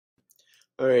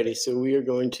Alrighty, so we are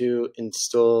going to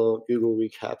install Google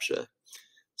Recaptcha.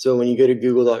 So when you go to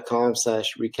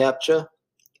google.com/Recaptcha,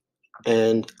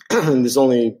 and this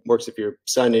only works if you're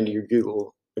signed into your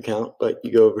Google account, but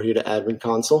you go over here to Admin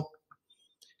Console,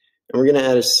 and we're going to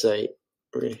add a site.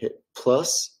 We're going to hit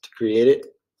plus to create it.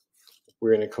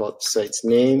 We're going to call it the site's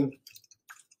name.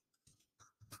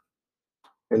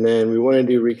 And then we want to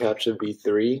do Recaptcha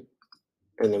v3,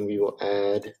 and then we will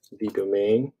add the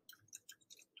domain.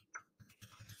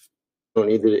 Don't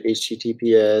need the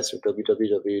HTTPS or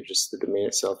www, just the domain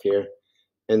itself here.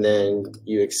 And then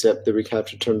you accept the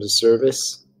Recaptcha terms of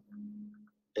service.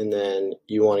 And then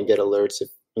you want to get alerts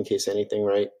in case anything,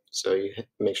 right? So you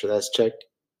make sure that's checked.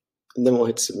 And then we'll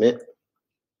hit submit.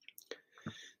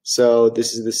 So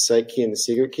this is the site key and the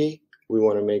secret key. We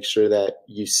want to make sure that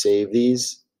you save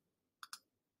these.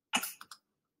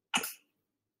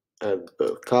 I've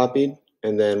both copied.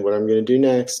 And then what I'm going to do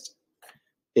next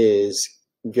is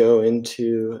go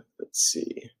into, let's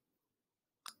see,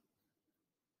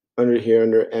 under here,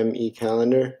 under ME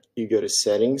calendar, you go to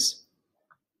settings,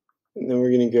 and then we're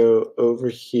going to go over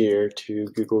here to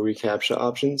Google Recaptcha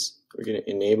options. We're going to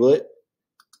enable it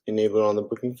on the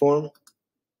booking form,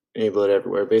 enable it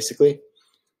everywhere basically.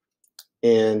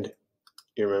 And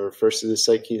you remember first is the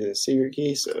site key and the secret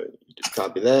key, so you just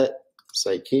copy that,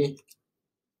 site key,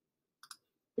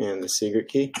 and the secret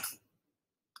key.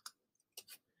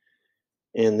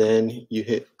 And then you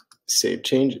hit Save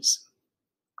Changes.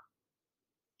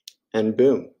 And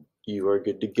boom, you are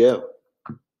good to go.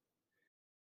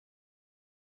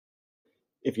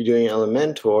 If you're doing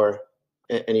Elementor,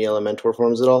 any Elementor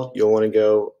forms at all, you'll want to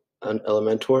go on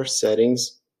Elementor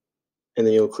Settings, and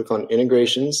then you'll click on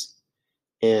Integrations.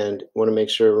 And want to make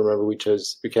sure, remember we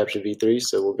chose Recaptcha v3,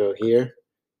 so we'll go here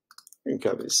and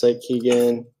copy the site key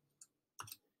again,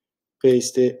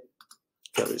 paste it,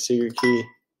 copy the secret key,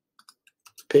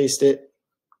 paste it,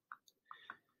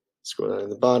 scroll down to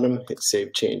the bottom, hit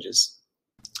Save Changes.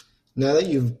 Now that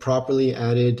you've properly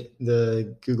added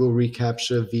the Google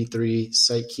Recaptcha v3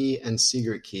 site key and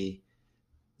secret key,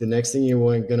 the next thing you're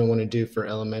going to want to do for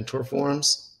Elementor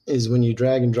forms is when you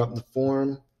drag and drop the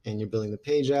form and you're building the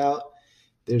page out,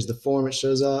 there's the form, it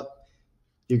shows up.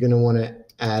 You're going to want to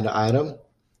add item,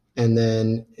 and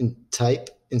then in type,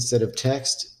 instead of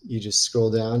text, you just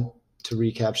scroll down to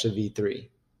Recaptcha v3.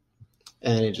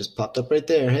 And it just popped up right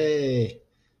there. Hey,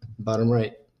 bottom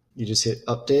right. You just hit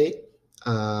update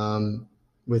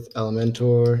with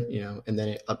Elementor, and then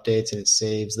it updates and it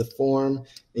saves the form.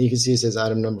 And you can see it says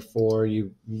item number 4.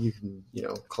 You can,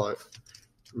 call it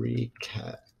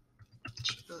Recaptcha.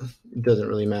 It doesn't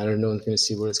really matter. No one's going to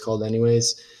see what it's called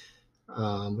anyways,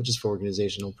 but just for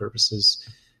organizational purposes.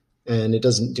 And it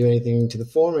doesn't do anything to the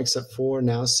form except for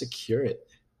now secure it.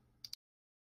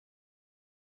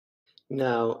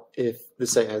 Now, if the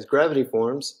site has Gravity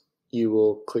Forms, you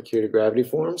will click here to Gravity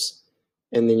Forms,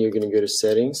 and then you're going to go to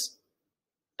Settings,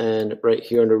 and right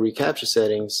here under Recaptcha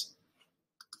Settings,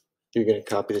 you're going to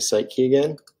copy the site key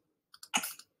again,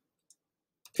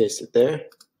 paste it there,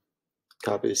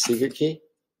 copy the secret key,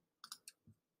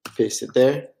 paste it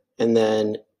there, and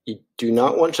then you do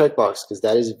not want checkbox because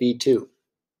that is V2.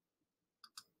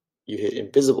 You hit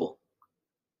Invisible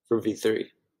for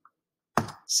V3.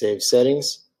 Save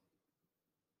Settings.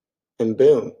 And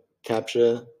boom,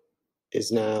 CAPTCHA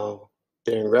is now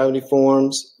there in Gravity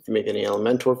Forms. If you make any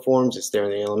Elementor forms, it's there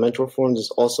in the Elementor forms. It's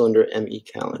also under ME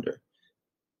Calendar.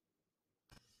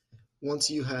 Once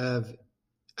you have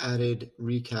added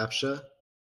Recaptcha,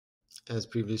 as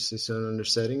previously shown under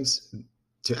Settings,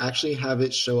 to actually have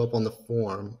it show up on the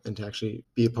form and to actually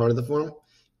be a part of the form,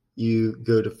 you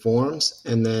go to Forms,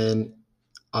 and then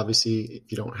obviously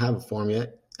if you don't have a form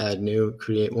yet, add new,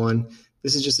 create one.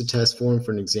 This is just a test form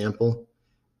for an example,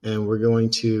 and we're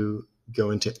going to go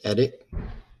into Edit.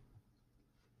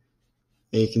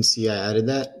 And you can see I added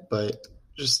that, but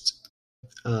just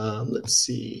let's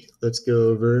see. Let's go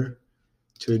over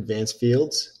to Advanced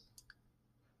Fields,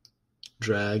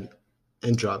 drag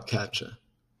and drop CAPTCHA.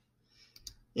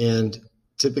 And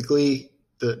typically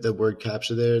the word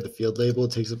CAPTCHA there, the field label,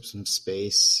 takes up some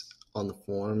space on the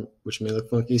form, which may look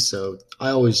funky, so I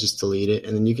always just delete it,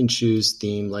 and then you can choose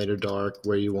theme, light or dark,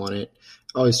 where you want it.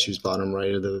 I always choose bottom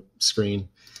right of the screen.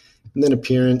 And then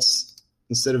appearance,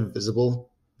 instead of visible,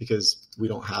 because we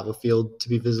don't have a field to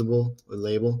be visible, a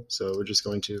label, so we're just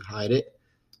going to hide it,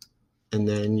 and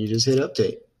then you just hit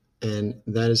update. And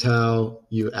that is how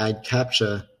you add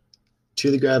CAPTCHA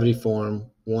to the Gravity form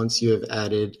once you have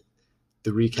added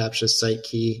the Recaptcha site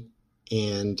key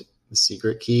and the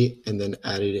secret key, and then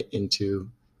added it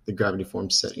into the Gravity form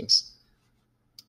settings.